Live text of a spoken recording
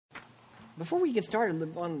Before we get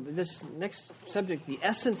started on this next subject, the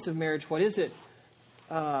essence of marriage, what is it?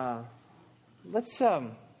 Let's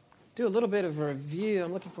do a little bit of a review.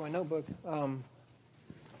 I'm looking for my notebook.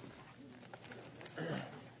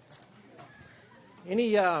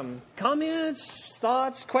 Any comments,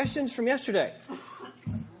 thoughts, questions from yesterday?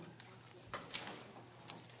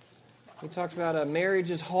 We talked about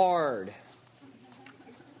marriage is hard.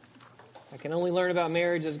 I can only learn about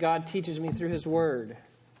marriage as God teaches me through His Word.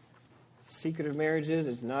 The secret of marriage is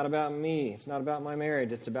it's not about me. It's not about my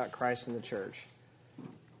marriage. It's about Christ and the church.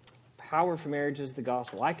 Power for marriage is the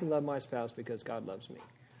gospel. I can love my spouse because God loves me.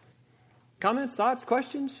 Comments, thoughts,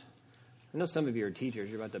 questions? I know some of you are teachers.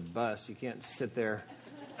 You're about to bust. You can't sit there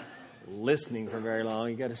listening for very long.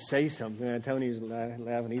 You got to say something. Tony's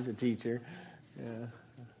laughing. He's a teacher. Yeah.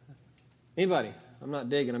 Anybody? I'm not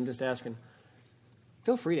digging. I'm just asking.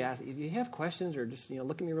 Feel free to ask. If you have questions or just,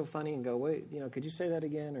 look at me real funny and go, wait, could you say that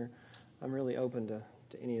again? Or I'm really open to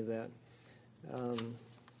any of that.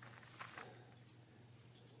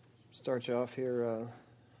 Start you off here.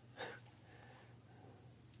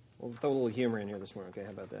 We'll throw a little humor in here this morning. Okay,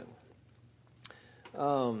 how about that?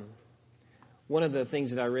 One of the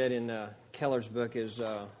things that I read in Keller's book is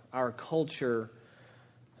our culture.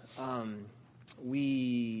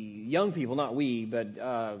 We young people, not we, but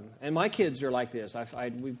and my kids are like this.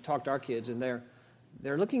 We've talked to our kids, and they're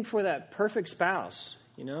looking for that perfect spouse,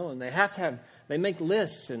 and they have to have. They make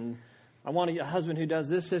lists, and I want a husband who does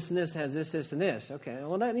this, and this, has this, and this. Okay,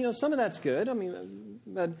 well, that some of that's good. I mean,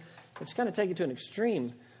 but it's kind of taken to an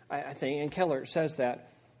extreme, I think. And Keller says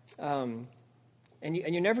that, and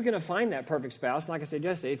you're never going to find that perfect spouse. Like I said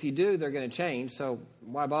yesterday, if you do, they're going to change. So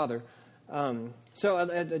why bother? So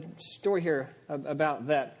a story here about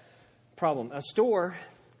that problem. A store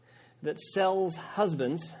that sells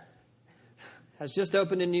husbands has just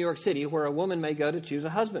opened in New York City where a woman may go to choose a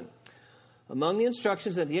husband. Among the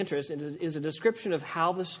instructions at the entrance is a description of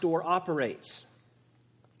how the store operates.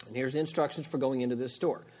 And here's the instructions for going into this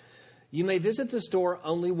store. You may visit the store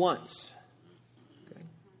only once. Okay.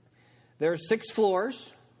 There are 6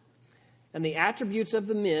 floors, and the attributes of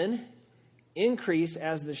the men increase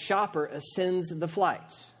as the shopper ascends the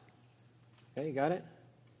flights. Okay, you got it?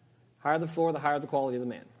 Higher the floor, the higher the quality of the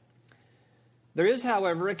man. There is,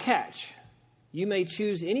 however, a catch. You may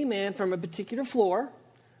choose any man from a particular floor,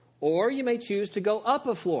 or you may choose to go up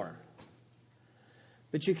a floor.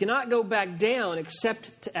 But you cannot go back down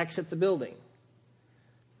except to exit the building.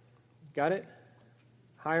 Got it?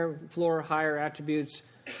 Higher floor, higher attributes,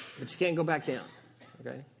 but you can't go back down,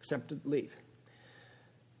 okay, except to leave.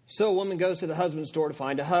 So a woman goes to the husband's store to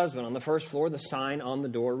find a husband. On the first floor, the sign on the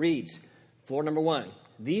door reads, floor number 1,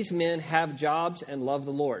 these men have jobs and love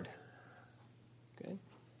the Lord. Okay.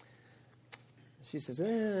 She says,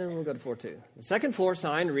 we'll go to floor 2. The second floor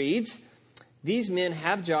sign reads, these men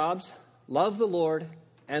have jobs, love the Lord,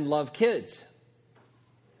 and love kids.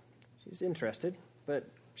 She's interested, but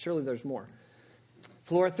surely there's more.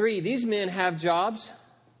 Floor 3, these men have jobs,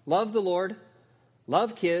 love the Lord,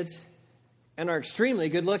 love kids, and are extremely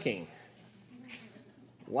good looking.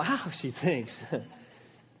 Wow, she thinks.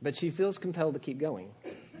 But she feels compelled to keep going.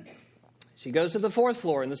 She goes to the 4th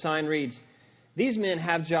floor, and the sign reads, these men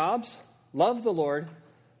have jobs, love the Lord,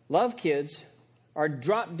 love kids, are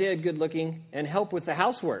drop-dead good looking, and help with the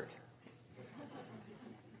housework.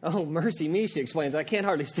 Oh, mercy me, she explains. I can't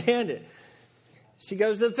hardly stand it. She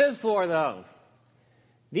goes to the 5th floor, though.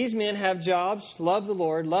 These men have jobs, love the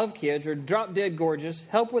Lord, love kids, are drop-dead gorgeous,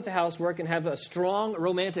 help with the housework, and have a strong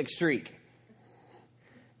romantic streak.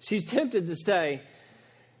 She's tempted to stay,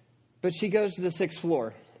 but she goes to the 6th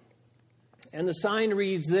floor. And the sign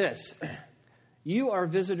reads this, you are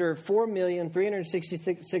visitor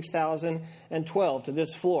 4,366,012 to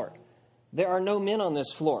this floor. There are no men on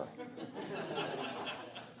this floor.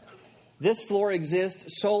 This floor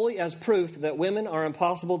exists solely as proof that women are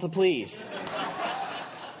impossible to please.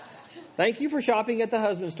 Thank you for shopping at the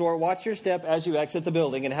husband store. Watch your step as you exit the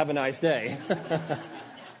building and have a nice day.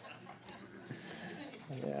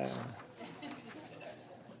 Yeah.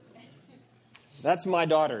 That's my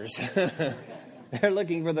daughters. They're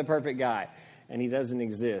looking for the perfect guy, and he doesn't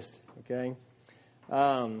exist. Okay.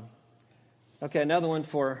 Okay, another one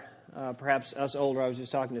for perhaps us older. I was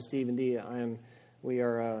just talking to Steve and Dee. We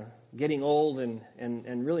are getting old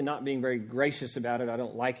and really not being very gracious about it. I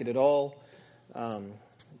don't like it at all.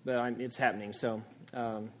 But it's happening. So,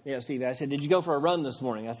 Steve, I said, did you go for a run this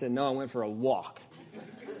morning? I said, no, I went for a walk.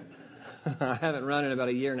 I haven't run in about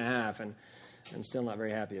a year and a half, and I'm still not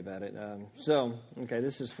very happy about it.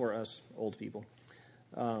 This is for us old people.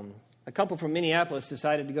 A couple from Minneapolis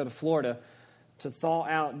decided to go to Florida to thaw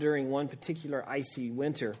out during one particular icy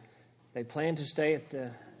winter. They planned to stay at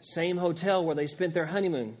the same hotel where they spent their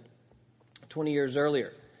honeymoon 20 years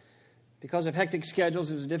earlier. Because of hectic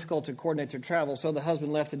schedules, it was difficult to coordinate their travel, so the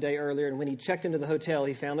husband left a day earlier, and when he checked into the hotel,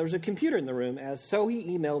 he found there was a computer in the room, so he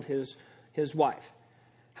emailed his wife.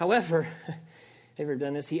 However, have you ever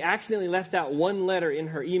done this? He accidentally left out one letter in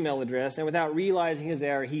her email address, and without realizing his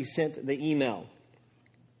error, he sent the email.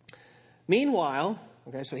 Meanwhile,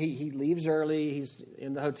 okay, so he leaves early, he's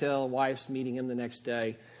in the hotel, wife's meeting him the next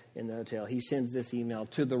day in the hotel. He sends this email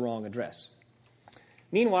to the wrong address.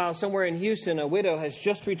 Meanwhile, somewhere in Houston, a widow has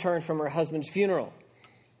just returned from her husband's funeral.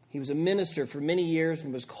 He was a minister for many years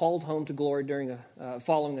and was called home to glory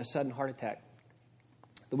following a sudden heart attack.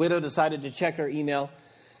 The widow decided to check her email,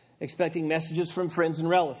 expecting messages from friends and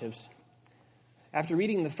relatives. After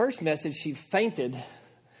reading the first message, she fainted,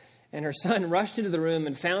 and her son rushed into the room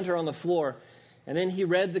and found her on the floor, and then he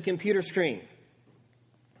read the computer screen.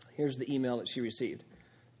 Here's the email that she received.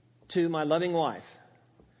 To my loving wife.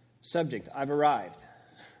 Subject, I've arrived.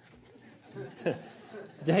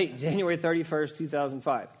 Date, January 31st,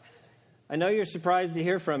 2005. I know you're surprised to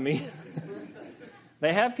hear from me.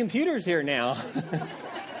 They have computers here now.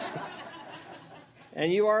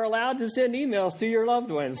 And you are allowed to send emails to your loved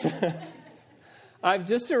ones. I've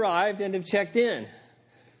just arrived and have checked in.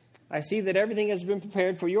 I see that everything has been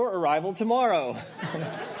prepared for your arrival tomorrow.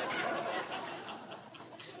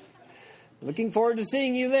 Looking forward to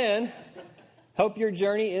seeing you then. Hope your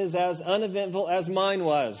journey is as uneventful as mine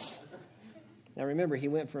was. Now remember, he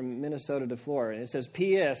went from Minnesota to Florida. And it says,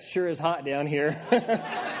 P.S. Sure is hot down here.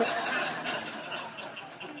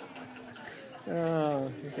 Oh,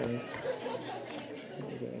 okay.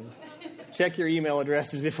 Check your email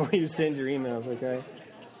addresses before you send your emails, okay?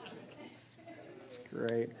 That's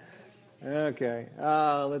great. Okay.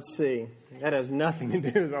 Let's see. That has nothing to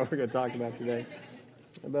do with what we're going to talk about today.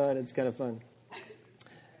 But it's kind of fun.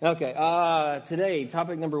 Okay, today,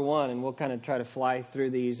 topic number 1, and we'll kind of try to fly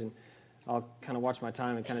through these, and I'll kind of watch my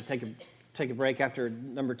time and kind of take a break after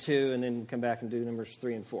number 2, and then come back and do numbers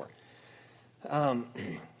 3 and 4.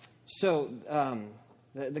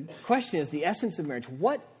 The question is the essence of marriage.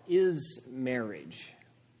 What is marriage?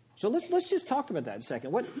 So let's just talk about that a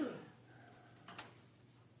second.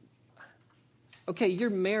 Okay, you're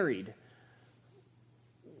married.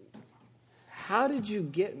 How did you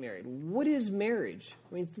get married? What is marriage?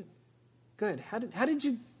 I mean, good. How did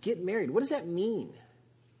you get married? What does that mean?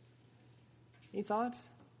 Any thoughts?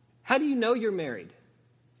 How do you know you're married?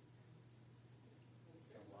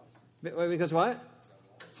 Because what?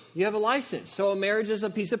 You have a license. So a marriage is a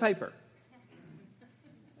piece of paper.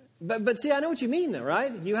 But see, I know what you mean, though,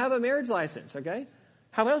 right? You have a marriage license, okay?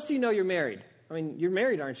 How else do you know you're married? I mean, you're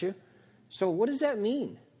married, aren't you? So what does that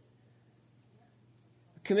mean?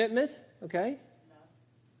 Commitment, okay?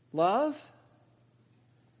 Love?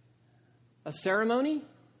 A ceremony?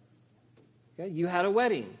 Okay, you had a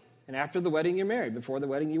wedding. And after the wedding, you're married. Before the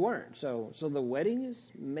wedding, you weren't. So the wedding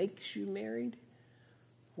makes you married?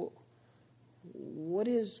 What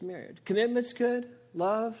is marriage? Commitment's good.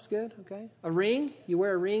 Love's good. Okay. A ring. You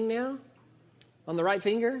wear a ring now on the right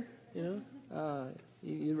finger. You know,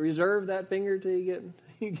 you reserve that finger till you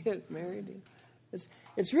get married.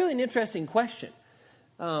 It's really an interesting question.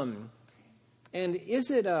 And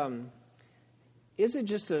is it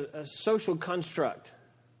just a social construct,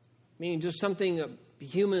 meaning just something that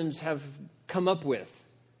humans have come up with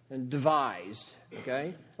and devised?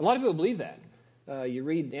 Okay. A lot of people believe that. You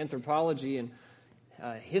read anthropology and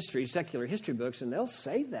history, secular history books, and they'll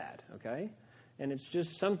say that, okay? And it's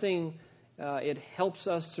just something, it helps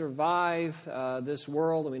us survive this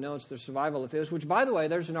world, and we know it's the survival of the fittest, which, by the way,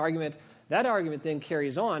 there's an argument, that argument then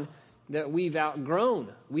carries on that we've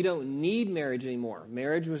outgrown. We don't need marriage anymore.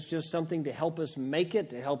 Marriage was just something to help us make it,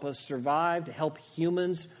 to help us survive, to help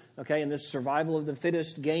humans, okay, in this survival of the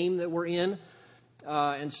fittest game that we're in.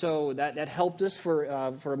 And so that helped us for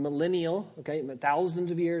a millennial, okay,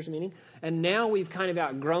 thousands of years, meaning. And now we've kind of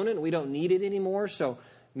outgrown it, and we don't need it anymore. So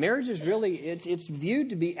marriage is really, it's viewed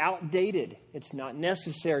to be outdated. It's not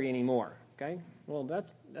necessary anymore, okay? Well,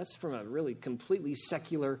 that's from a really completely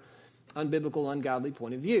secular, unbiblical, ungodly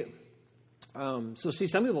point of view. So see,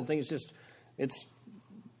 some people think it's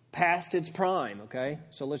past its prime, okay?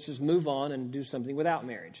 So let's just move on and do something without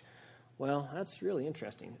marriage. Well, that's really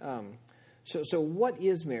interesting. So what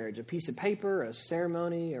is marriage? A piece of paper, a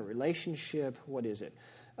ceremony, a relationship? What is it?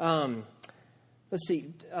 Let's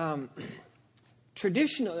see. The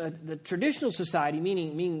traditional society,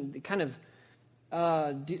 meaning kind of.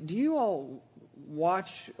 Do you all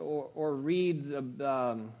watch or read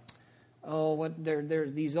the? There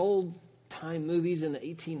these old time movies in the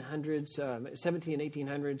 1800s, 17 and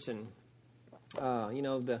 1800s, and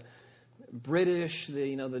British,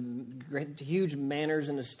 the great, huge manners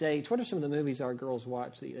and estates. What are some of the movies our girls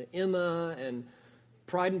watch? The Emma and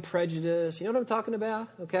Pride and Prejudice. You know what I'm talking about?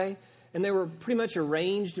 Okay? And they were pretty much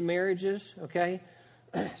arranged marriages. Okay?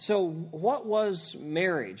 So what was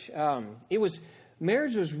marriage?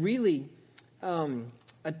 Marriage was really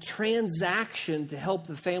a transaction to help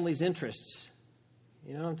the family's interests.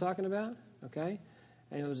 You know what I'm talking about? Okay?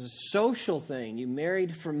 And it was a social thing. You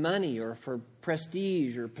married for money or for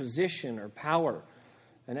prestige or position or power.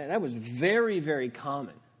 And that was very, very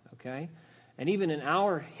common. Okay? And even in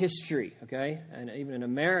our history, okay, and even in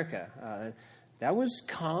America, that was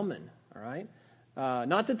common. All right?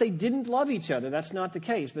 Not that they didn't love each other. That's not the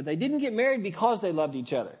case. But they didn't get married because they loved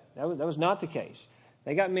each other. That was not the case.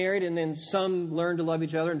 They got married, and then some learned to love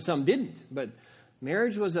each other, and some didn't. But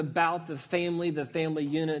marriage was about the family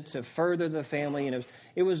unit, to further the family, and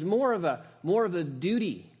it was more of a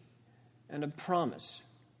duty and a promise.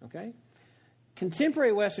 Okay?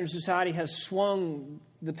 Contemporary Western society has swung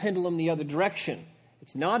the pendulum the other direction.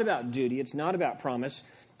 It's not about duty. It's not about promise.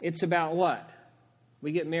 It's about what?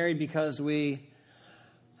 We get married because okay?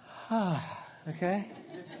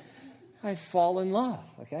 I fall in love,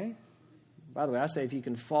 okay? By the way, I say if you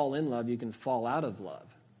can fall in love, you can fall out of love.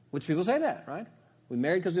 Which people say that, right? We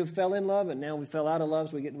married because we fell in love, and now we fell out of love,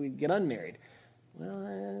 so we get unmarried.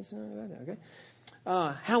 Well, that's not about that, okay?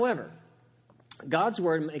 However, God's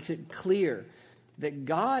Word makes it clear that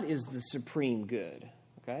God is the supreme good,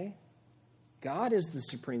 okay? God is the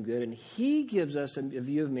supreme good, and He gives us a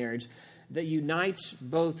view of marriage that unites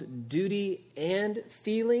both duty and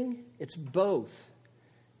feeling. It's both.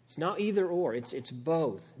 It's not either or. It's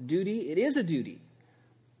both. Duty, it is a duty,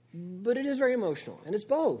 but it is very emotional, and it's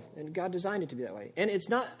both. And God designed it to be that way. And it's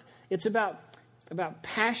about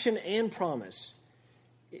passion and promise.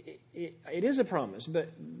 It is a promise, but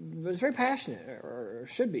it's very passionate, or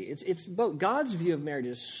should be. It's both. God's view of marriage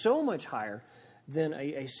is so much higher than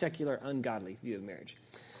a secular, ungodly view of marriage.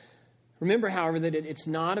 Remember, however, that it's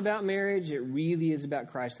not about marriage. It really is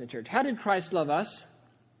about Christ and the church. How did Christ love us?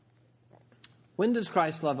 When does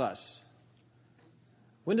Christ love us?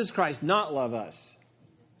 When does Christ not love us?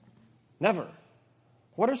 Never.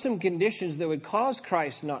 What are some conditions that would cause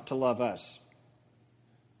Christ not to love us?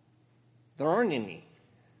 There aren't any,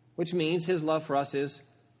 which means His love for us is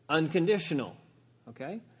unconditional.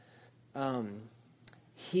 Okay?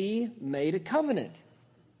 He made a covenant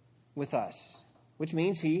with us, which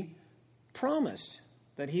means He promised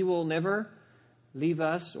that He will never leave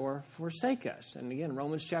us or forsake us. And again,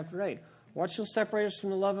 Romans chapter 8. What shall separate us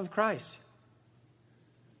from the love of Christ?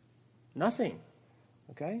 Nothing.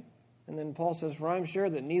 Okay? And then Paul says, for I'm sure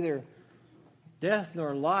that neither death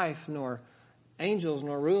nor life nor angels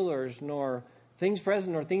nor rulers nor things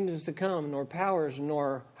present nor things to come nor powers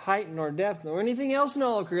nor height nor depth nor anything else in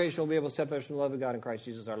all of creation will be able to separate us from the love of God in Christ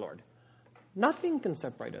Jesus our Lord. Nothing can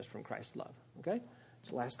separate us from Christ's love. Okay?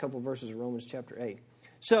 It's the last couple of verses of Romans chapter 8.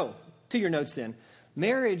 So, to your notes then.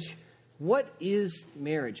 Marriage. What is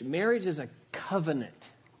marriage? Marriage is a covenant.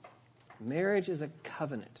 Marriage is a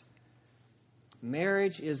covenant.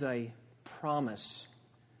 Marriage is a promise.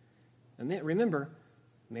 And remember,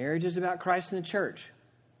 marriage is about Christ and the church.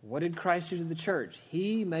 What did Christ do to the church?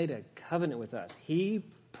 He made a covenant with us. He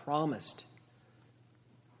promised.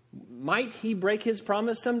 Might He break His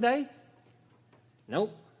promise someday?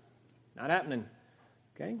 Nope. Not happening.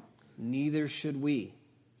 Okay? Neither should we.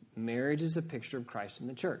 Marriage is a picture of Christ and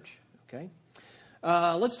the church. Okay?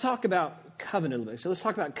 Let's talk about covenant a little bit. So let's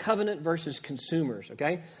talk about covenant versus consumers,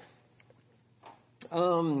 okay?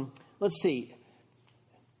 Let's see.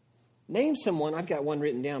 Name someone. I've got one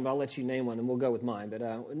written down, but I'll let you name one, and we'll go with mine.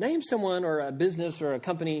 But name someone or a business or a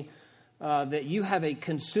company that you have a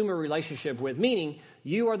consumer relationship with, meaning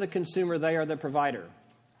you are the consumer, they are the provider.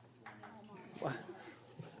 I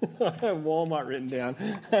have Walmart written down.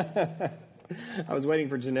 I was waiting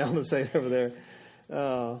for Janelle to say it over there.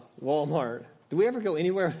 Walmart. Do we ever go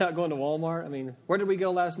anywhere without going to Walmart? I mean, where did we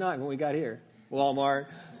go last night when we got here? Walmart.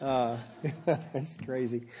 That's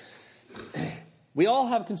crazy. We all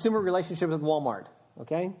have a consumer relationship with Walmart,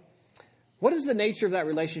 okay? What is the nature of that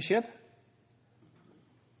relationship?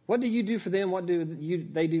 What do you do for them? What do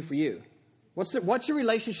they do for you? What's your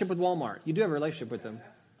relationship with Walmart? You do have a relationship with them.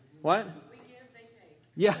 What? We give, they take.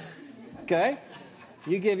 Yeah. Okay.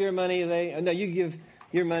 You give your money, you give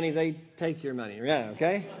your money, they take your money. Yeah,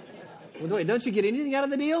 okay? Well, wait, don't you get anything out of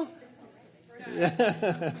the deal?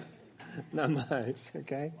 Not much,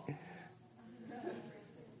 okay?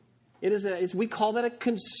 We call that a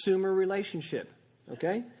consumer relationship,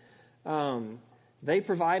 okay? They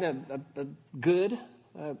provide a good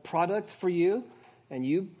product for you, and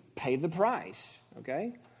you pay the price,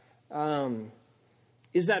 okay?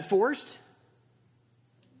 Is that forced?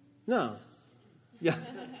 No. Yeah.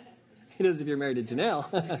 It is if you're married to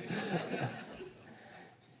Janelle.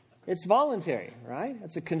 It's voluntary, right?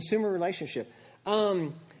 It's a consumer relationship.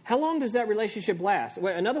 How long does that relationship last?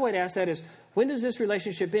 Well, another way to ask that is, when does this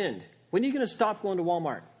relationship end? When are you going to stop going to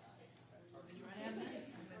Walmart?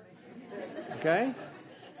 Okay.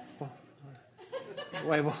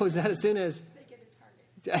 Wait, what was that? As soon as...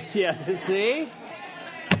 Yeah, see?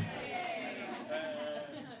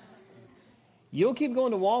 You'll keep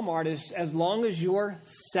going to Walmart as long as you're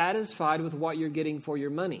satisfied with what you're getting for your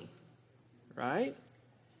money, right?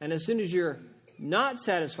 And as soon as you're not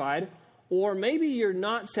satisfied, or maybe you're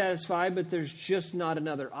not satisfied, but there's just not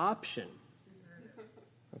another option,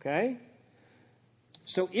 okay?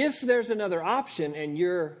 So if there's another option and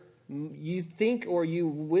you think or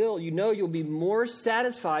you'll be more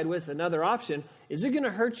satisfied with another option, is it going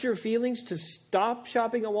to hurt your feelings to stop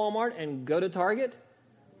shopping at Walmart and go to Target?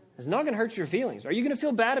 It's not going to hurt your feelings. Are you going to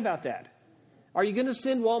feel bad about that? Are you going to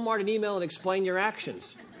send Walmart an email and explain your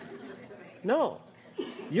actions? No.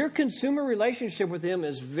 Your consumer relationship with them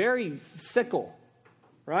is very fickle,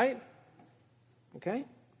 right? Okay?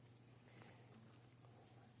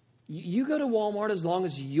 You go to Walmart as long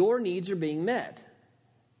as your needs are being met.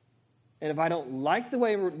 And if I don't like the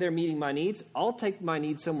way they're meeting my needs, I'll take my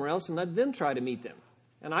needs somewhere else and let them try to meet them.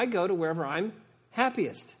 And I go to wherever I'm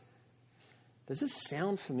happiest. Does this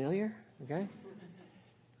sound familiar? Okay.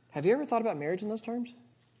 Have you ever thought about marriage in those terms?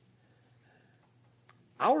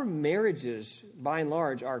 Our marriages, by and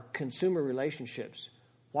large, are consumer relationships.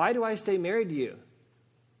 Why do I stay married to you?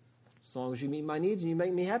 As long as you meet my needs and you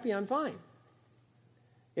make me happy, I'm fine.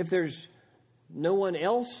 If there's no one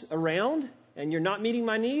else around and you're not meeting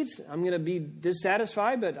my needs, I'm going to be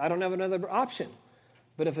dissatisfied, but I don't have another option.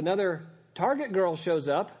 But if another Target girl shows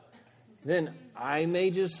up, then I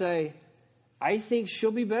may just say, I think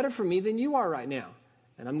she'll be better for me than you are right now.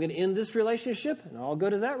 And I'm going to end this relationship, and I'll go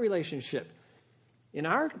to that relationship. In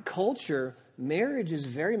our culture, marriage is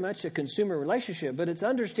very much a consumer relationship, but it's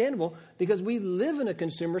understandable because we live in a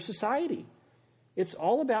consumer society. It's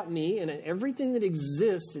all about me, and everything that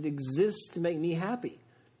exists, it exists to make me happy.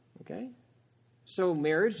 Okay? So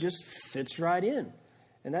marriage just fits right in.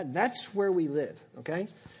 And that's where we live, okay?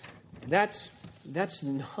 That's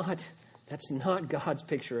not God's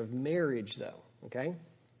picture of marriage, though, okay?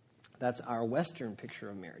 That's our Western picture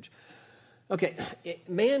of marriage. Okay,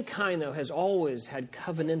 mankind, though, has always had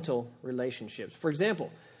covenantal relationships. For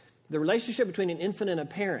example, the relationship between an infant and a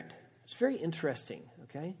parent. It's very interesting,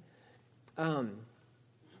 okay? A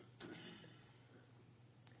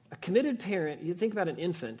committed parent, you think about an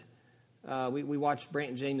infant. We watch Brant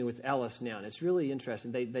and Jamie with Ellis now, and it's really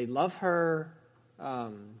interesting. They love her.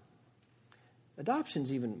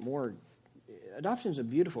 Adoption's even more... Adoption's a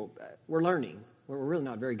beautiful... We're learning. We're really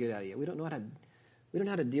not very good at it yet. We don't know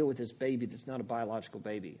how to deal with this baby that's not a biological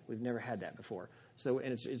baby. We've never had that before. So,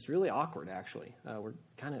 and it's really awkward, actually. We're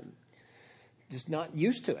kind of just not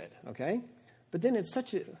used to it, okay? But then it's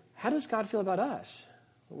how does God feel about us?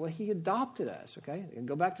 Well, he adopted us, okay? And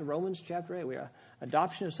go back to Romans chapter 8. We are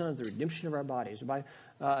adoption of sons, the redemption of our bodies. By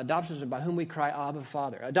adoptions by whom we cry, Abba,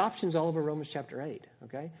 Father. Adoption's all over Romans chapter 8,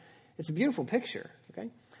 okay? It's a beautiful picture, okay?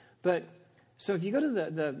 But, so if you go to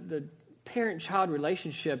the parent-child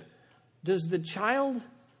relationship, does the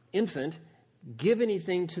infant, give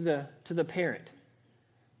anything to the parent?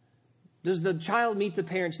 Does the child meet the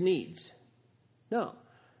parent's needs? No.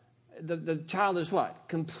 The child is what?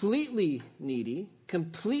 Completely needy,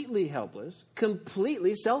 completely helpless,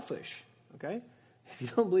 completely selfish. Okay? If you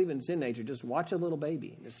don't believe in sin nature, just watch a little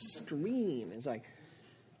baby and just scream. It's like,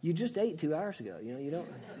 you just ate 2 hours ago. You know,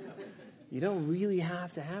 you don't really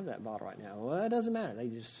have to have that bottle right now. Well, it doesn't matter.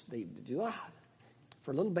 They do.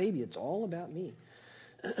 For a little baby, it's all about me.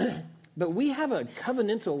 But we have a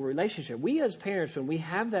covenantal relationship. We as parents, when we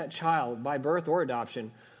have that child by birth or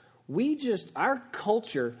adoption, our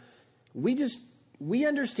culture, we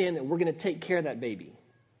understand that we're going to take care of that baby.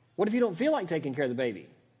 What if you don't feel like taking care of the baby?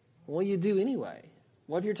 Well, you do anyway.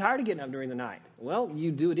 What if you're tired of getting up during the night? Well,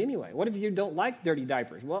 you do it anyway. What if you don't like dirty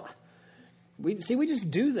diapers? Well, we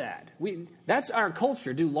just do that. That's our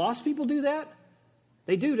culture. Do lost people do that?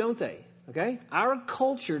 They do, don't they? Okay? Our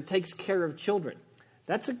culture takes care of children.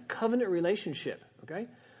 That's a covenant relationship. Okay?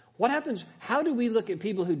 What happens? How do we look at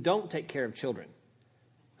people who don't take care of children?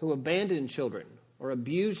 Who abandon children or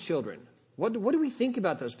abuse children? What do we think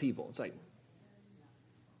about those people? It's like,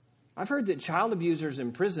 I've heard that child abusers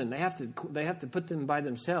in prison, they have to put them by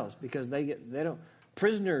themselves because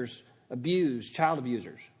prisoners abuse child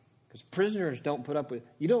abusers. Because prisoners don't put up with,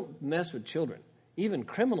 you don't mess with children. Even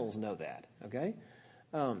criminals know that, okay?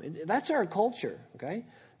 That's our culture, okay?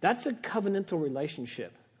 That's a covenantal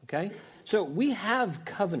relationship, okay? So we have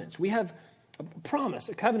covenants. We have a promise.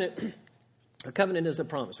 A covenant is a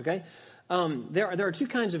promise, okay? There are two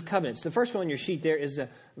kinds of covenants. The first one on your sheet there is a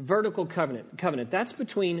vertical covenant. That's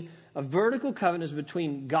a vertical covenant is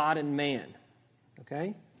between God and man,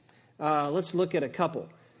 okay? Let's look at a couple.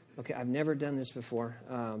 Okay, I've never done this before,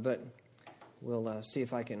 but we'll see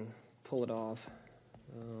if I can pull it off.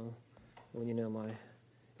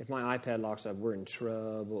 If my iPad locks up, we're in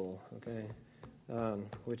trouble, okay?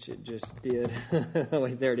 Which it just did.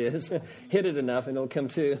 Wait, there it is. Hit it enough and it'll come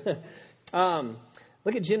to.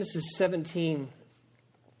 Look at Genesis 17,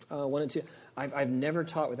 1 and 2. I've never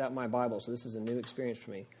taught without my Bible, so this is a new experience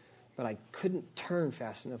for me. But I couldn't turn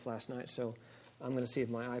fast enough last night, so I'm going to see if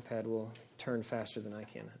my iPad will turn faster than I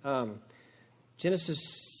can. Genesis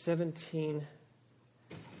 17.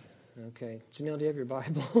 Okay. Janelle, do you have your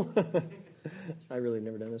Bible? I really have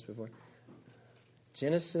never done this before.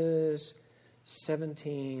 Genesis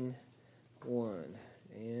 17, 1.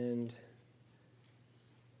 And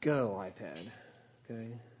go, iPad. Okay.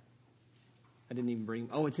 I didn't even bring...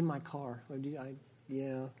 Oh, it's in my car.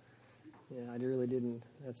 Yeah, I really didn't.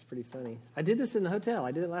 That's pretty funny. I did this in the hotel.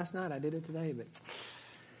 I did it last night. I did it today, but...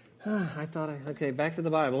 Okay, back to the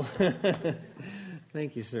Bible.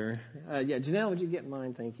 Thank you, sir. Janelle, would you get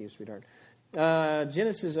mine? Thank you, sweetheart.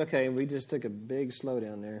 Genesis, okay, we just took a big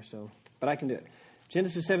slowdown there, but I can do it.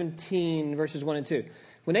 Genesis 17, verses 1 and 2.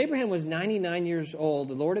 When Abraham was 99 years old,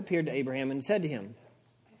 the Lord appeared to Abraham and said to him,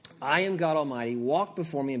 I am God Almighty, walk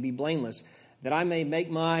before me and be blameless, that I may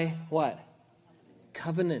make my, what?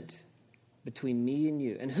 Covenant between me and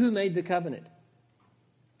you. And who made the covenant?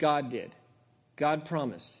 God did. God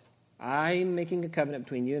promised, I'm making a covenant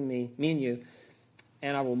between you and me and you,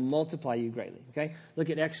 and I will multiply you greatly. Okay? Look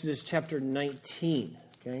at Exodus chapter 19.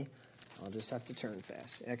 Okay? I'll just have to turn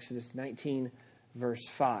fast. Exodus 19, verse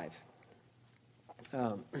 5.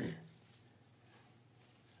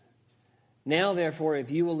 Now, therefore, if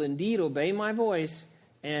you will indeed obey my voice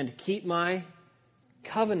and keep my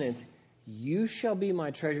covenant, you shall be my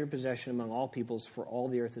treasured possession among all peoples, for all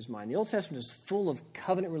the earth is mine. The Old Testament is full of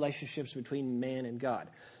covenant relationships between man and God.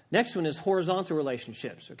 Next one is horizontal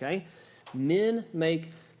relationships, okay? Men make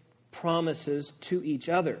promises to each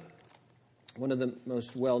other. One of the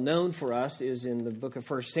most well-known for us is in the book of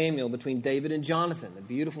 1 Samuel between David and Jonathan, a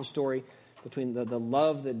beautiful story between the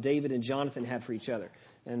love that David and Jonathan had for each other.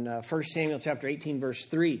 And 1 Samuel chapter 18, verse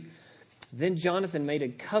 3, then Jonathan made a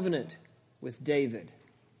covenant with David.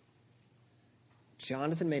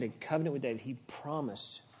 Jonathan made a covenant with David. He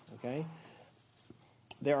promised, okay?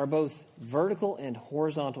 There are both vertical and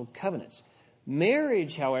horizontal covenants.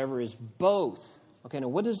 Marriage, however, is both. Okay, now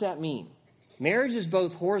what does that mean? Marriage is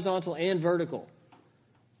both horizontal and vertical.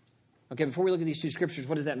 Okay, before we look at these two scriptures,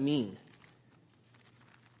 what does that mean?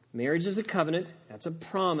 Marriage is a covenant. That's a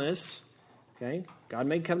promise. Okay, God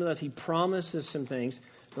made covenant with us. He promised us some things.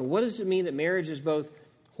 But what does it mean that marriage is both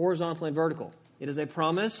horizontal and vertical? It is a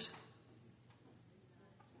promise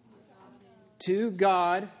to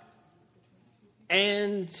God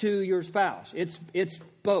and to your spouse. It's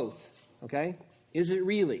both. Okay? Is it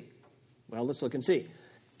really? Well, let's look and see.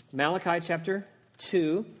 Malachi chapter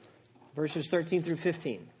 2, verses 13 through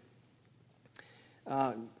 15.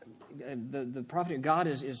 The prophet of God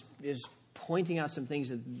is pointing out some things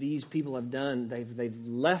that these people have done. They've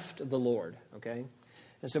left the Lord. Okay?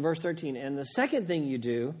 And so verse 13, and the second thing you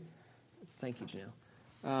do, thank you,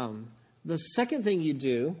 Janelle. The second thing you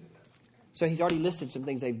do, so he's already listed some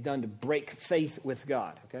things they've done to break faith with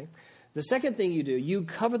God. Okay? The second thing you do, you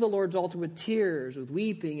cover the Lord's altar with tears, with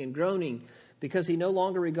weeping and groaning, because he no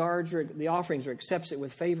longer regards the offerings or accepts it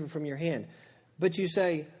with favor from your hand. But you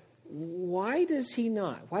say, why does he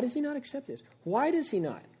not? Why does he not accept this? Why does he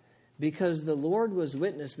not? Because the Lord was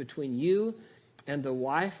witness between you and the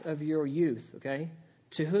wife of your youth, okay,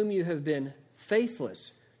 to whom you have been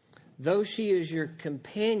faithless, though she is your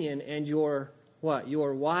companion and your, what?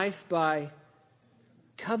 Your wife by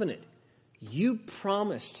covenant. You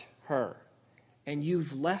promised her, and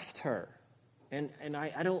you've left her. And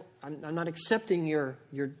I'm not accepting your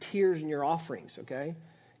tears and your offerings, okay?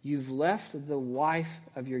 You've left the wife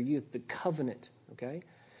of your youth, the covenant, okay?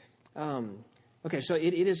 Okay, so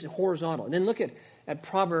it is horizontal. And then look at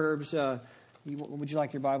Proverbs. Would you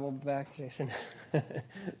like your Bible back, Jason?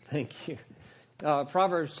 Thank you.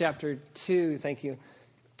 Proverbs chapter 2, thank you.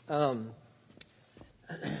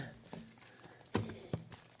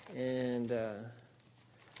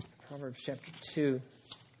 Proverbs chapter 2,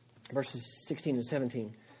 verses 16 and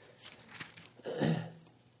 17.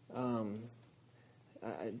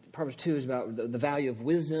 Proverbs 2 is about the value of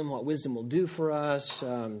wisdom, what wisdom will do for us.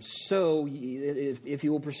 So, if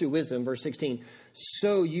you will pursue wisdom, verse 16,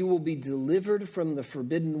 so you will be delivered from the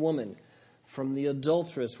forbidden woman, from the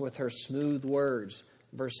adulteress with her smooth words.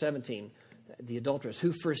 Verse 17, the adulteress,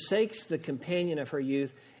 who forsakes the companion of her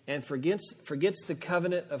youth and forgets the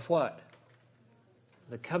covenant of what?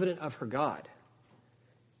 The covenant of her God.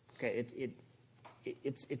 Okay,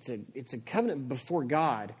 it's a covenant before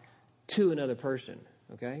God to another person.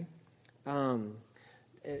 Okay,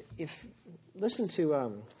 listen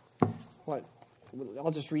to what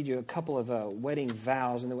I'll just read you a couple of wedding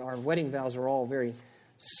vows, and our wedding vows are all very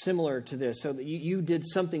similar to this. So that you did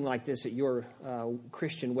something like this at your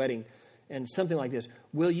Christian wedding, and something like this: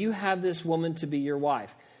 will you have this woman to be your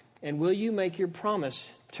wife, and will you make your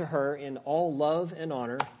promise to her in all love and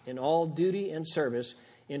honor, in all duty and service,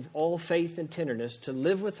 in all faith and tenderness, to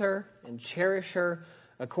live with her and cherish her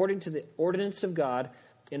according to the ordinance of God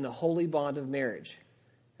in the holy bond of marriage?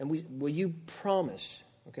 And will you promise,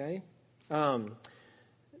 okay?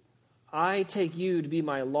 I take you to be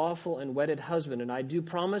my lawful and wedded husband, and I do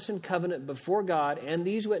promise and covenant before God and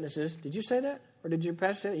these witnesses. Did you say that? Or did your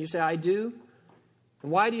pastor say that? You say, I do.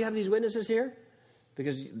 And why do you have these witnesses here?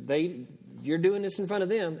 Because you're doing this in front of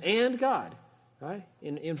them and God. Right?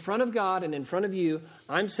 In front of God and in front of you,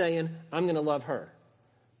 I'm saying I'm going to love her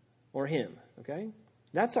or him. Okay?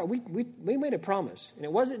 That's we made a promise. And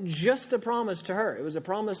it wasn't just a promise to her. It was a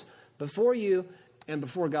promise before you and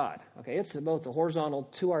before God. Okay? It's both the horizontal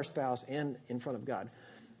to our spouse and in front of God.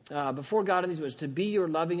 Before God in these words, to be your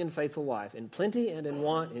loving and faithful wife, in plenty and in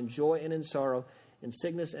want, in joy and in sorrow, in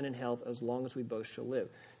sickness and in health, as long as we both shall live.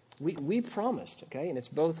 We promised, okay? And it's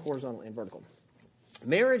both horizontal and vertical.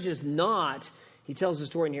 Marriage is not, he tells the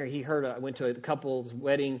story in here, he went to a couple's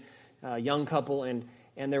wedding, young couple, and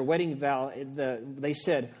their wedding vow, they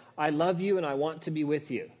said, I love you and I want to be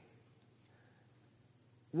with you.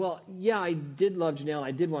 Well, yeah, I did love Janelle and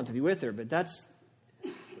I did want to be with her, but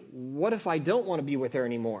what if I don't want to be with her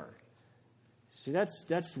anymore? See,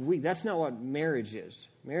 that's weak. That's not what marriage is.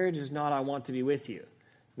 Marriage is not I want to be with you.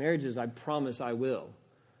 Marriage is I promise I will.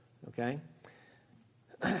 Okay?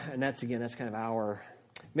 And that's kind of our...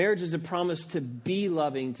 Marriage is a promise to be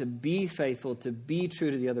loving, to be faithful, to be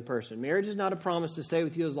true to the other person. Marriage is not a promise to stay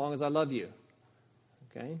with you as long as I love you.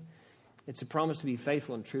 Okay? It's a promise to be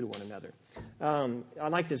faithful and true to one another. I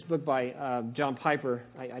like this book by John Piper.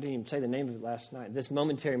 I didn't even say the name of it last night. This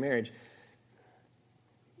Momentary Marriage.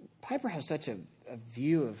 Piper has such a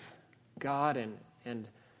view of God and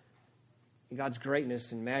God's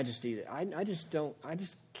greatness and majesty that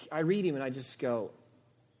I read him and I just go,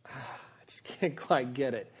 I just can't quite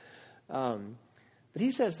get it. But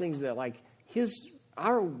he says things that like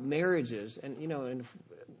our marriages, and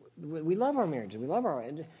we love our marriages,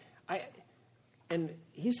 and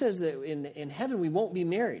he says that in heaven we won't be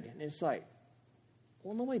married, and it's like,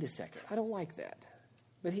 well, no, wait a second, I don't like that.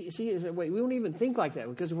 But he says, wait, we don't even think like that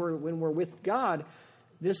because when we're with God,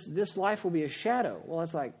 this life will be a shadow. Well,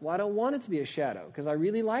 it's like, well, I don't want it to be a shadow because I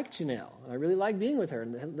really like Janelle and I really like being with her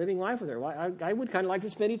and living life with her. Well, I would kind of like to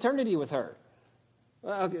spend eternity with her.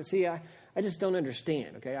 Well, okay, see, I just don't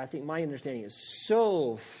understand. Okay, I think my understanding is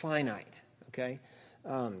so finite. Okay,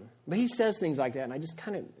 but he says things like that, and I just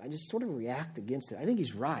sort of react against it. I think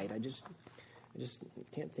he's right. I just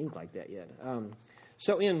can't think like that yet.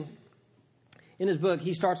 So in his book,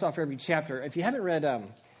 he starts off every chapter. If you haven't read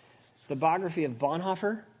the biography of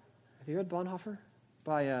Bonhoeffer, have you read Bonhoeffer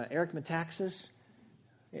by Eric Metaxas?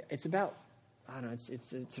 It's about, I don't know,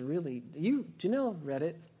 it's a really, Janelle read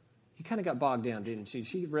it. You kind of got bogged down, didn't she?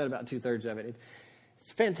 She read about 2/3 of it.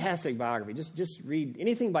 It's a fantastic biography. Just read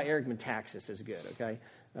anything by Eric Metaxas is good, okay?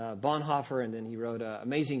 Bonhoeffer, and then he wrote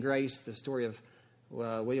Amazing Grace, the story of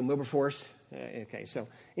William Wilberforce. Okay, so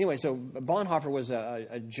anyway, so Bonhoeffer was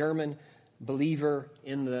a German believer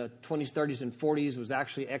in the 20s, 30s, and 40s, was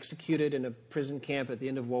actually executed in a prison camp at the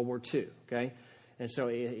end of World War II, okay? And so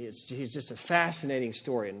he's just a fascinating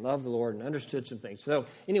story and loved the Lord and understood some things. So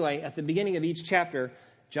anyway, at the beginning of each chapter,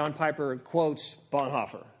 John Piper quotes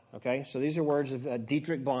Bonhoeffer, okay? So these are words of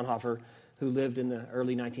Dietrich Bonhoeffer, who lived in the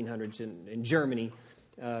early 1900s in Germany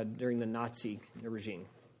during the Nazi regime.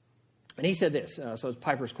 And he said this, so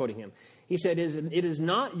Piper's quoting him. He said, it is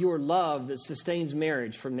not your love that sustains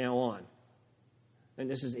marriage from now on. And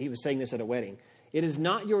he was saying this at a wedding. It is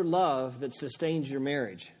not your love that sustains your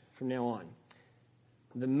marriage from now on.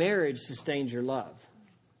 The marriage sustains your love.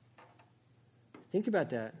 Think about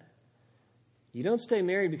that. You don't stay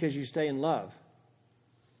married because you stay in love.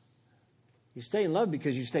 You stay in love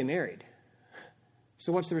because you stay married.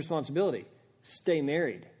 So what's the responsibility? Stay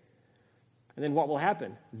married. And then what will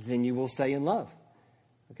happen? Then you will stay in love.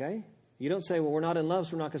 Okay? You don't say, well, we're not in love,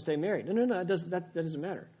 so we're not going to stay married. No, that doesn't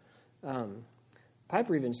matter.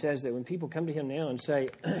 Piper even says that when people come to him now and say,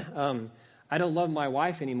 I don't love my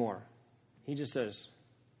wife anymore, he just says,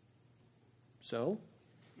 so?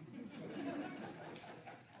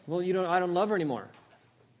 Well, I don't love her anymore.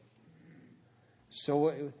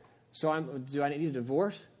 So do I need a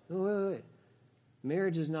divorce? Oh, wait.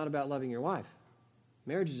 Marriage is not about loving your wife.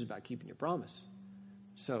 Marriage is about keeping your promise.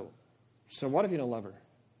 So what if you don't love her?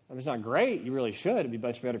 I mean, it's not great. You really should. It'd be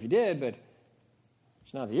much better if you did, but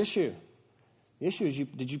it's not the issue. The issue is,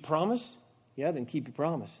 did you promise? Yeah, then keep your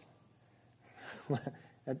promise.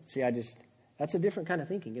 That's a different kind of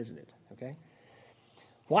thinking, isn't it? Okay.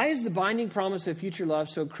 Why is the binding promise of future love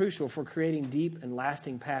so crucial for creating deep and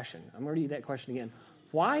lasting passion? I'm going to read that question again.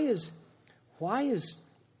 Why is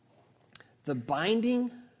the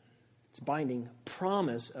binding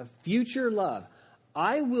promise of future love?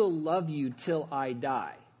 I will love you till I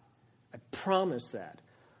die. I promise that.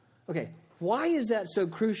 Okay, why is that so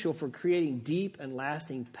crucial for creating deep and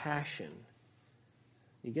lasting passion?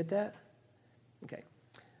 You get that? Okay.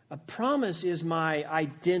 A promise is my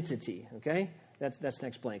identity, okay? That's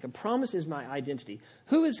next blank. A promise is my identity.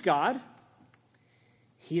 Who is God?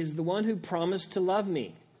 He is the one who promised to love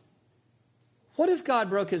me. What if God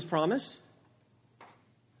broke his promise?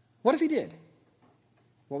 What if he did?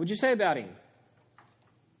 What would you say about him?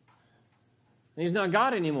 He's not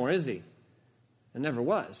God anymore, is he? And never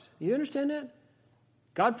was. You understand that?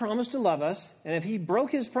 God promised to love us, and if he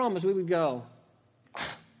broke his promise, we would go,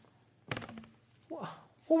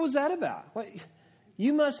 what was that about?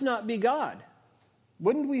 You must not be God.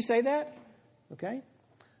 Wouldn't we say that? Okay?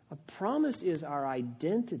 A promise is our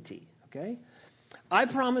identity. Okay? I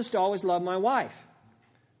promise to always love my wife.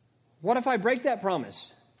 What if I break that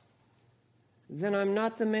promise? Then I'm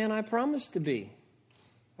not the man I promised to be.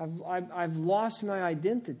 I've lost my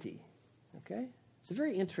identity. Okay? It's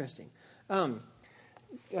very interesting.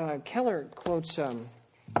 Keller quotes,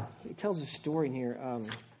 he tells a story in here.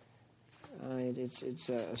 It's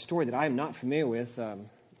a story that I am not familiar with.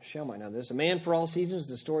 Michelle might know this. A Man for All Seasons,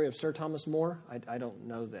 the story of Sir Thomas More. I don't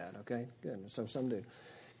know that, okay? Good. So some do.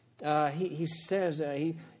 He says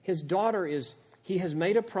his daughter he has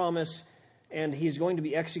made a promise and he's going to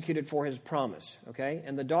be executed for his promise, okay?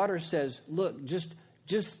 And the daughter says, look, just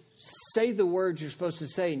say the words you're supposed to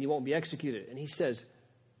say and you won't be executed. And he says,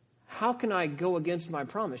 how can I go against my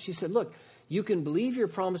promise? She said, look, you can believe your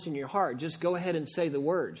promise in your heart. Just go ahead and say the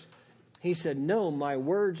words. He said, no, my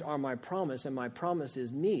words are my promise, and my promise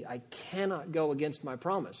is me. I cannot go against my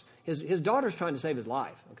promise. His daughter's trying to save his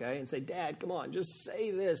life, okay, and say, Dad, come on, just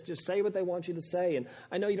say this. Just say what they want you to say. And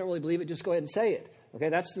I know you don't really believe it. Just go ahead and say it. Okay,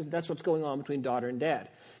 that's what's going on between daughter and dad.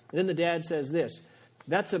 And then the dad says this,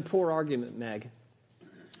 that's a poor argument, Meg.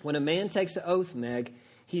 When a man takes an oath, Meg,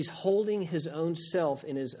 he's holding his own self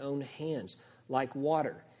in his own hands, like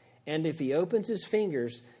water. And if he opens his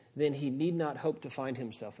fingers, then he need not hope to find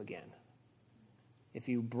himself again. If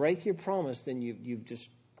you break your promise, then you've just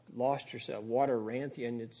lost yourself. Water ran through you,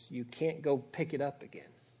 and you can't go pick it up again.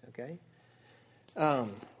 Okay?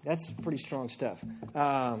 That's pretty strong stuff.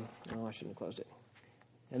 I shouldn't have closed it.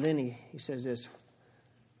 And then he says this.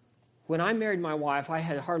 When I married my wife, I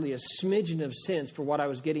had hardly a smidgen of sense for what I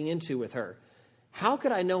was getting into with her. How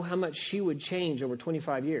could I know how much she would change over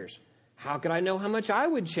 25 years? How could I know how much I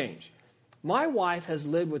would change? My wife has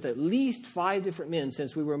lived with at least 5 different men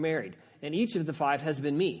since we were married, and each of the 5 has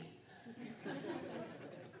been me.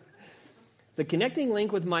 The connecting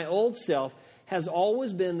link with my old self has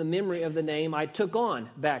always been the memory of the name I took on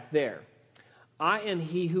back there. I am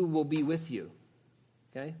he who will be with you.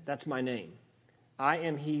 Okay? That's my name. I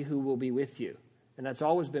am he who will be with you. And that's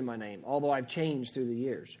always been my name, although I've changed through the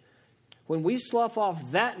years. When we slough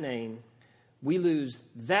off that name, we lose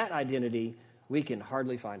that identity, we can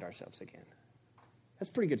hardly find ourselves again. That's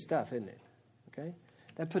pretty good stuff, isn't it? Okay?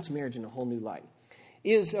 That puts marriage in a whole new light.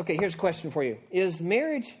 Here's a question for you. Is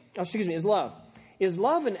love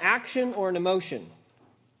an action or an emotion?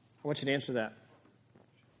 I want you to answer that.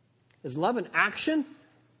 Is love an action?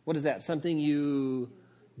 What is that? Something you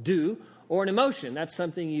do, or an emotion? That's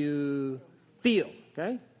something you feel.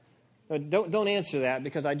 Okay? But don't answer that,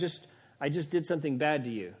 because I just did something bad to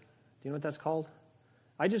you. Do you know what that's called?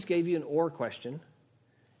 I just gave you an or question.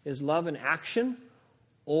 Is love an action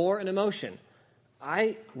or an emotion?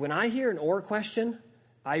 When I hear an or question,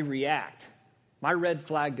 I react. My red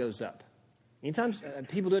flag goes up. Anytime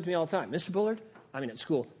people do it to me all the time. Mr. Bullard, at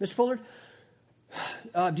school. Mr. Bullard,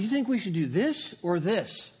 do you think we should do this or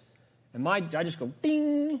this? And I just go,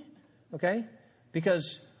 ding, okay?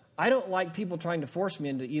 Because I don't like people trying to force me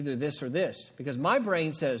into either this or this. Because my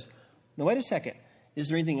brain says, no, wait a second. Is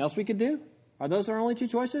there anything else we could do? Are those our only two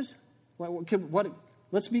choices?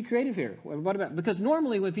 Let's be creative here. What about? Because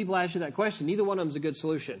normally when people ask you that question, neither one of them is a good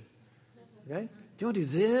solution. Okay? Do you want to do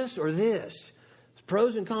this or this? There's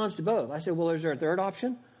pros and cons to both. I said, well, is there a third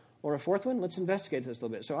option or a fourth one? Let's investigate this a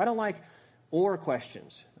little bit. So I don't like or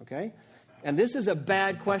questions. Okay? And this is a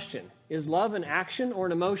bad question. Is love an action or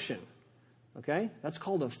an emotion? Okay? That's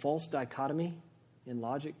called a false dichotomy in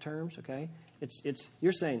logic terms. Okay? It's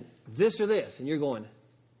you're saying this or this, and you're going,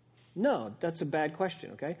 no, that's a bad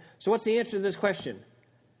question. Okay? So what's the answer to this question?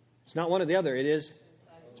 It's not one or the other. It's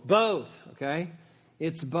both. Okay?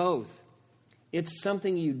 It's both. It's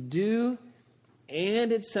something you do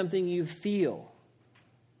and it's something you feel.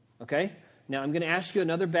 Okay? Now I'm going to ask you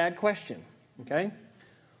another bad question. Okay?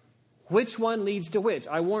 Which one leads to which?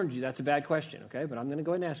 I warned you that's a bad question. Okay? But I'm going to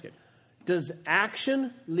go ahead and ask it. Does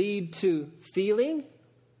action lead to feeling?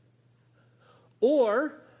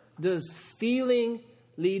 Or does feeling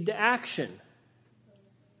lead to action?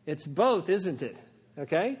 It's both, isn't it?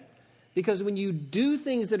 Okay? Because when you do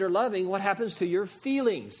things that are loving, what happens to your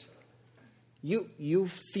feelings? You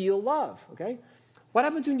feel love, okay? What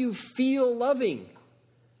happens when you feel loving?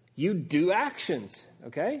 You do actions,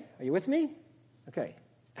 okay? Are you with me? Okay.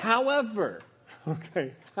 However,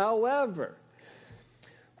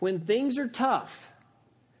 when things are tough,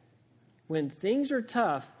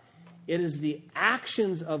 it is the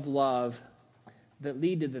actions of love that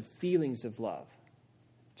lead to the feelings of love.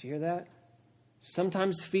 Did you hear that?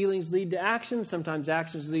 Sometimes feelings lead to actions. Sometimes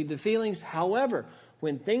actions lead to feelings. However,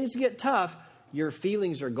 when things get tough, your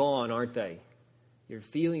feelings are gone, aren't they? Your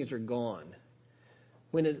feelings are gone.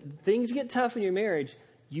 When things get tough in your marriage,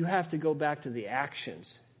 you have to go back to the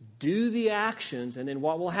actions. Do the actions, and then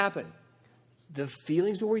what will happen? The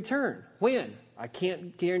feelings will return. When? I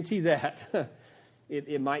can't guarantee that.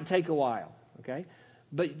 It might take a while, okay?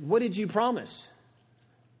 But what did you promise?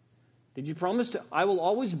 Did you promise I will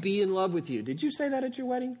always be in love with you? Did you say that at your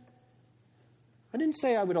wedding? I didn't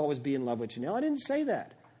say I would always be in love with Janelle. I didn't say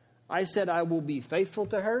that. I said I will be faithful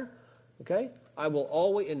to her, okay? I will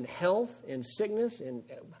always, in health, in sickness, and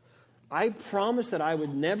I promised that I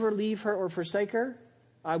would never leave her or forsake her.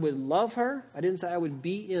 I would love her. I didn't say I would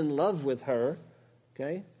be in love with her,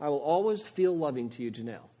 okay? I will always feel loving to you,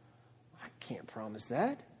 Janelle. I can't promise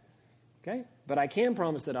that, okay? But I can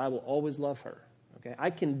promise that I will always love her, okay?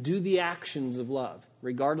 I can do the actions of love,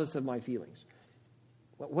 regardless of my feelings.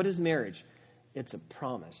 What is marriage? It's a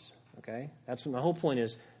promise, okay? That's what my whole point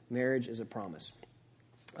is. Marriage is a promise.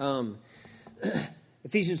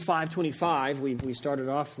 Ephesians 5:25, we started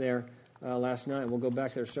off there last night. We'll go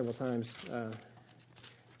back there several times.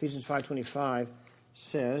 Ephesians 5:25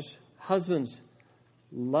 says, husbands,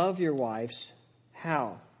 love your wives.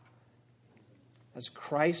 How? As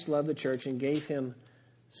Christ loved the church and gave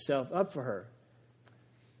himself up for her.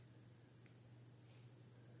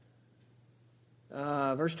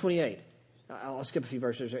 Verse 28. I'll skip a few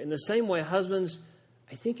verses. In the same way, husbands,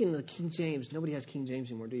 I think in the King James, nobody has King James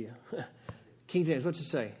anymore, do you? King James, what's it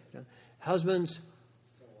say? Husbands,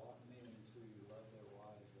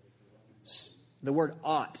 the word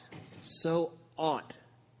ought. So ought.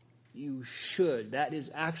 You should. That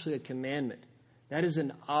is actually a commandment. That is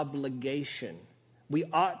an obligation. We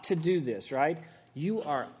ought to do this, right? You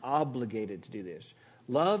are obligated to do this.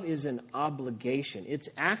 Love is an obligation. It's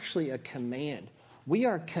actually a command. We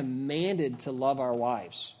are commanded to love our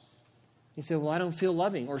wives. You say, well, I don't feel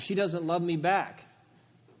loving, or she doesn't love me back.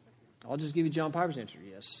 I'll just give you John Piper's answer.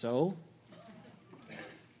 Yes, so?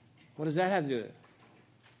 What does that have to do with it?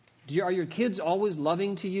 Are your kids always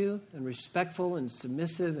loving to you and respectful and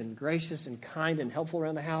submissive and gracious and kind and helpful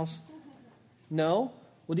around the house? No.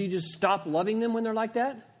 Well, do you just stop loving them when they're like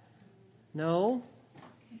that? No.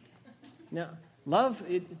 Now, love,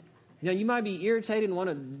 you might be irritated and want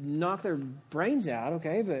to knock their brains out,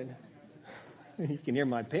 okay, but you can hear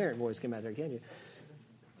my parent voice come out there, can't you?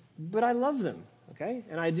 But I love them, okay?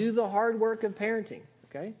 And I do the hard work of parenting,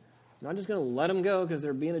 okay? I'm not just going to let them go because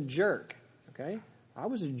they're being a jerk, okay? I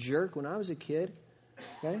was a jerk when I was a kid,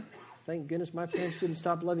 okay? Thank goodness my parents didn't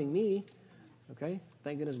stop loving me, okay?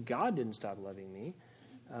 Thank goodness God didn't stop loving me.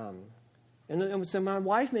 And so my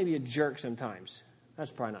wife may be a jerk sometimes. That's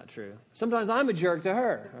probably not true. Sometimes I'm a jerk to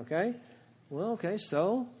her, okay? Well, okay,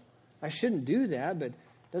 so I shouldn't do that, but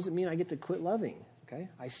doesn't mean I get to quit loving, okay?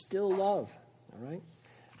 I still love, all right?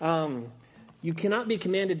 You cannot be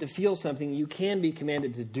commanded to feel something. You can be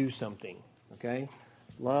commanded to do something, okay?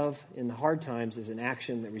 Love in the hard times is an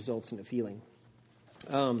action that results in a feeling.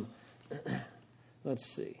 Let's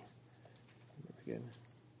see.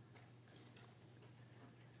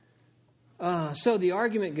 So the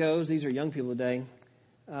argument goes, these are young people today,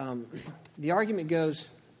 the argument goes,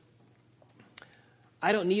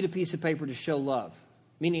 I don't need a piece of paper to show love.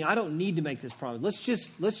 Meaning, I don't need to make this promise.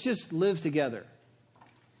 Let's just live together.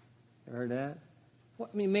 Ever heard that?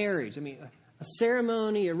 What, marriage. A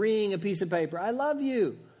ceremony, a ring, a piece of paper. I love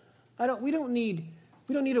you. We don't need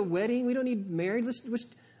a wedding. We don't need marriage.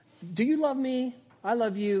 Do you love me? I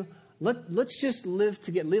love you. Let's just live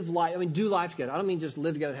together. Live life. Do life together. I don't mean just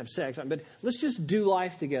live together and have sex. But let's just do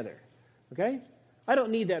life together. Okay? I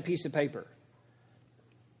don't need that piece of paper.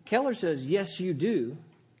 Keller says, yes, you do.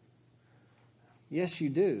 Yes, you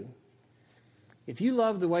do. If you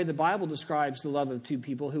love the way the Bible describes the love of two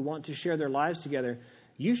people who want to share their lives together,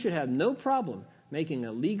 you should have no problem making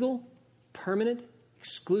a legal, permanent,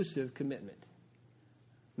 exclusive commitment.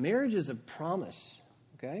 Marriage is a promise,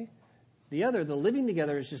 okay? The living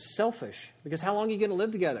together, is just selfish. Because how long are you going to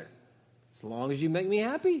live together? As long as you make me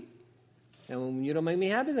happy. And when you don't make me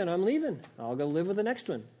happy, then I'm leaving. I'll go live with the next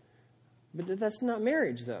one. But that's not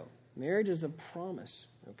marriage, though. Marriage is a promise,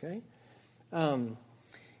 okay?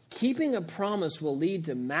 Keeping a promise will lead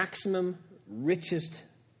to maximum, richest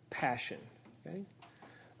passion. Okay?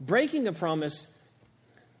 Breaking a promise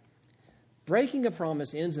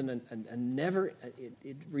ends in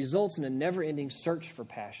it results in a never-ending search for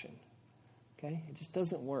passion. Okay? It just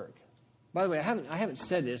doesn't work. By the way, I haven't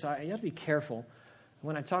said this. You have to be careful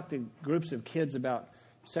when I talk to groups of kids about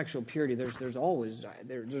sexual purity. There's always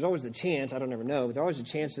the chance. I don't ever know, but there's always a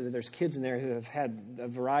chance that there's kids in there who have had a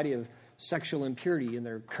variety of sexual impurity in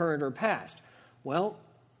their current or past. Well,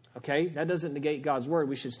 okay, that doesn't negate God's word.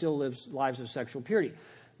 We should still live lives of sexual purity.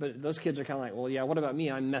 But those kids are kind of like, well, yeah, what about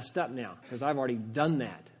me? I'm messed up now because I've already done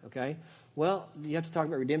that, okay? Well, you have to talk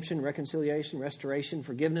about redemption, reconciliation, restoration,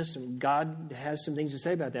 forgiveness, and God has some things to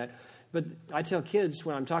say about that. But I tell kids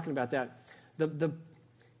when I'm talking about that,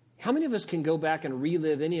 how many of us can go back and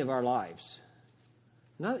relive any of our lives?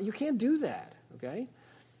 No, you can't do that, okay?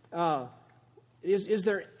 Is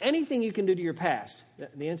there anything you can do to your past?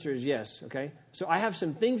 The answer is yes, okay? So I have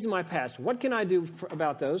some things in my past. What can I do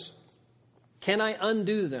about those? Can I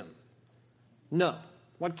undo them? No.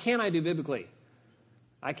 What can I do biblically?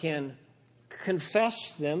 I can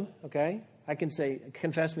confess them, okay? I can say,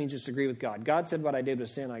 confess means just agree with God. God said what I did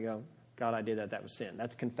was sin. I go, God, I did that. That was sin.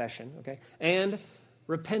 That's confession, okay? And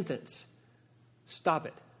repentance. Stop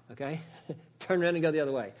it, okay? Turn around and go the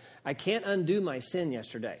other way. I can't undo my sin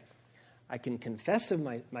yesterday. I can confess of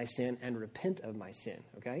my sin and repent of my sin,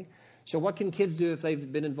 okay? So what can kids do if they've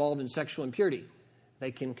been involved in sexual impurity?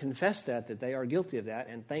 They can confess that they are guilty of that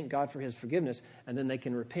and thank God for his forgiveness, and then they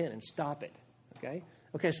can repent and stop it, okay?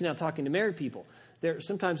 Okay, so now talking to married people.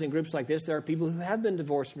 Sometimes in groups like this, there are people who have been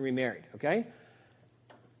divorced and remarried, okay?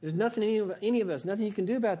 There's nothing, any of us, nothing you can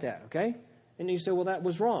do about that, okay? And you say, well, that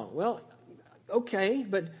was wrong. Well, okay,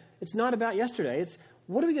 but it's not about yesterday. It's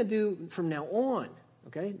what are we going to do from now on?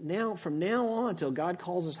 Okay, from now on until God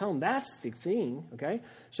calls us home. That's the thing, okay?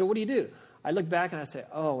 So what do? I look back and I say,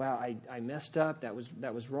 oh, wow, I messed up. That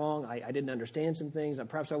was wrong. I didn't understand some things.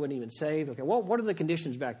 Perhaps I wasn't even saved. Okay, well, what are the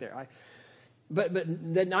conditions back there? But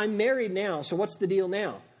then I'm married now, so what's the deal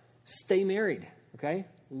now? Stay married, okay?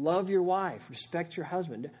 Love your wife. Respect your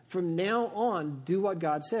husband. From now on, do what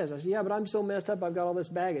God says. I say, yeah, but I'm so messed up. I've got all this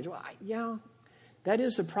baggage. Well, yeah, that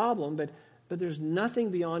is a problem, but there's nothing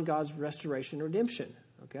beyond God's restoration and redemption,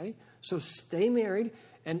 okay? So stay married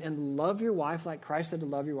and love your wife like Christ had to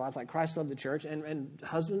love your wife, like Christ loved the church. And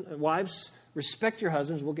wives, respect your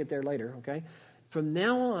husbands. We'll get there later, okay? From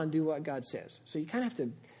now on, do what God says. So you kind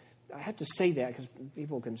of I have to say that because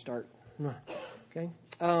people can start, okay?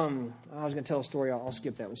 I was going to tell a story. I'll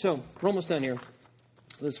skip that one. So we're almost done here.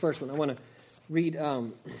 This first one, I want to read,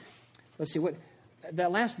 let's see, what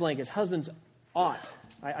that last blank is husbands ought.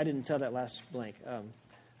 I didn't tell that last blank.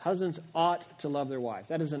 Husbands ought to love their wife.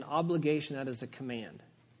 That is an obligation. That is a command.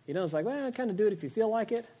 It's like, well, I kind of do it if you feel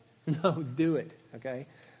like it. No, do it, okay?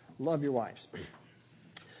 Love your wives.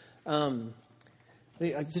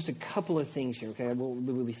 Just a couple of things here, okay?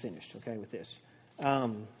 We'll be finished, okay, with this.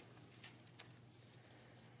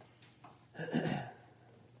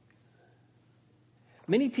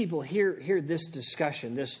 Many people hear this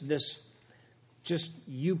discussion, this just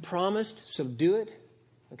you promised, so do it.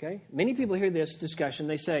 Okay? Many people hear this discussion.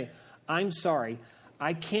 They say, I'm sorry,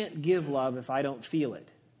 I can't give love if I don't feel it.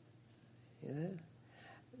 Yeah?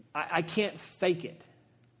 I can't fake it.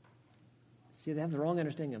 See, they have the wrong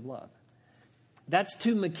understanding of love. That's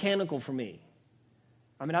too mechanical for me.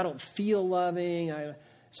 I don't feel loving.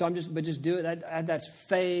 But just do it. That's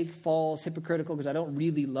fake, false, hypocritical, because I don't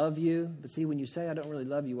really love you. But see, when you say I don't really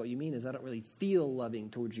love you, what you mean is I don't really feel loving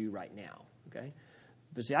towards you right now. Okay?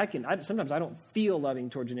 But see, sometimes I don't feel loving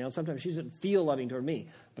toward Janelle. Sometimes she doesn't feel loving toward me.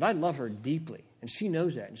 But I love her deeply. And she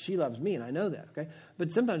knows that. And she loves me, and I know that, okay?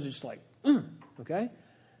 But sometimes it's just like, okay?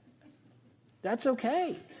 That's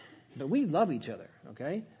okay. But we love each other,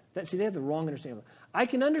 okay? They have the wrong understanding. I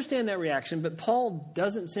can understand that reaction, but Paul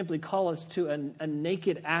doesn't simply call us to a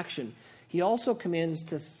naked action. He also commands us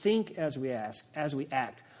to think as we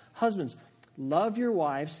act. Husbands, love your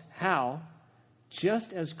wives. How?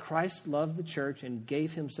 Just as Christ loved the church and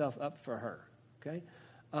gave himself up for her. Okay?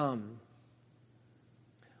 One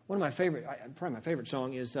of my favorite, probably my favorite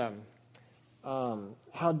song is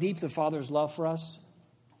How Deep the Father's Love for Us.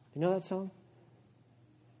 You know that song?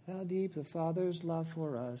 How deep the Father's love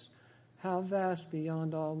for us, how vast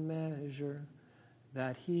beyond all measure,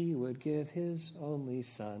 that he would give his only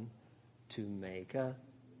Son to make a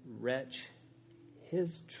wretch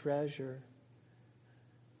his treasure.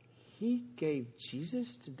 He gave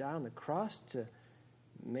Jesus to die on the cross to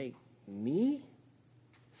make me.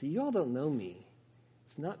 See, you all don't know me.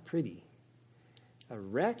 It's not pretty. A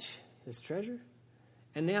wretch, his treasure.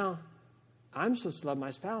 And now I'm supposed to love my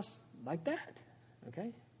spouse like that.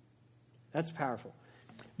 Okay? That's powerful.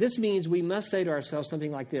 This means we must say to ourselves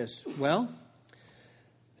something like this. Well,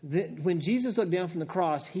 when Jesus looked down from the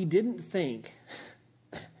cross, he didn't think...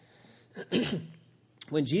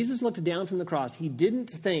 When Jesus looked down from the cross, he didn't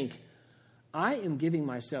think, I am giving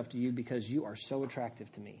myself to you because you are so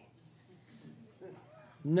attractive to me.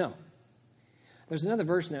 No. There's another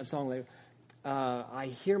verse in that song later.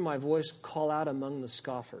 I hear my voice call out among the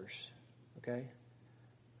scoffers. Okay?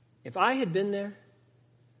 If I had been there,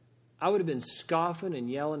 I would have been scoffing and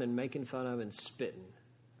yelling and making fun of and spitting.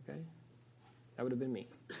 Okay? That would have been me.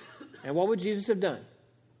 And what would Jesus have done?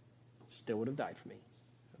 Still would have died for me.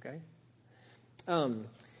 Okay?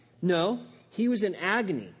 No, he was in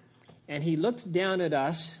agony. And he looked down at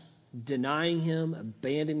us, denying him,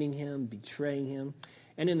 abandoning him, betraying him.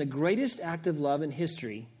 And in the greatest act of love in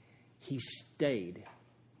history, he stayed.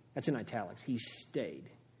 That's in italics. He stayed.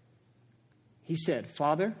 He said,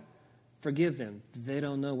 Father, forgive them. They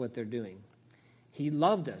don't know what they're doing. He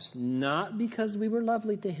loved us, not because we were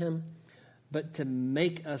lovely to him, but to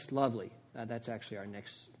make us lovely. That's actually our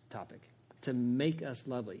next topic. To make us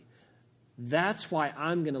lovely. That's why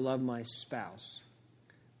I'm going to love my spouse.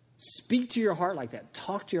 Speak to your heart like that.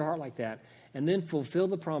 Talk to your heart like that. And then fulfill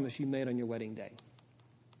the promise you made on your wedding day.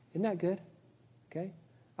 Isn't that good? Okay?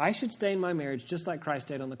 I should stay in my marriage just like Christ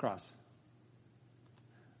stayed on the cross.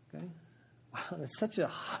 Okay? Wow, that's such a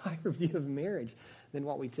higher view of marriage than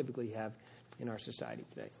what we typically have in our society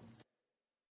today.